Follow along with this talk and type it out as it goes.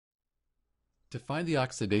To find the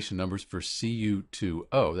oxidation numbers for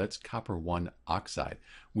Cu2O, that's copper 1 oxide,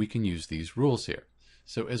 we can use these rules here.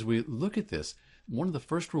 So as we look at this, one of the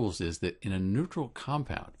first rules is that in a neutral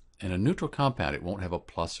compound, it won't have a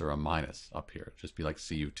plus or a minus up here. It'll just be like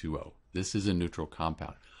Cu2O. This is a neutral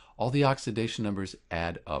compound. All the oxidation numbers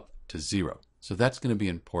add up to 0. So that's going to be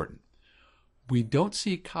important. We don't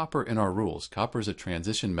see copper in our rules. Copper is a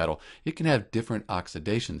transition metal. It can have different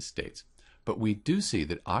oxidation states. But we do see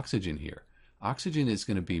that oxygen here, oxygen is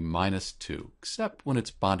going to be -2, except when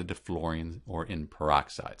it's bonded to fluorine or in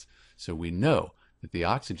peroxides. So we know that the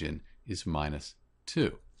oxygen is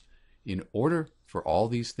 -2. In order for all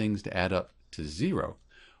these things to add up to 0,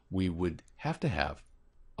 we would have to have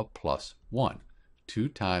a +1. 2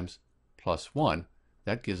 times +1,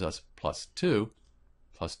 that gives us +2.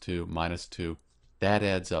 +2 -2, that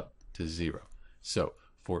adds up to 0. So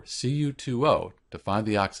for Cu2O, to find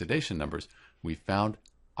the oxidation numbers, we found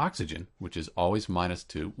oxygen, which is always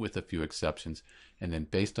 -2 with a few exceptions, and then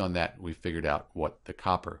based on that we figured out what the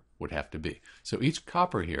copper would have to be. So each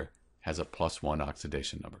copper here has a +1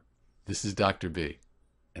 oxidation number. This is Dr. B,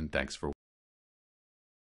 and thanks for watching.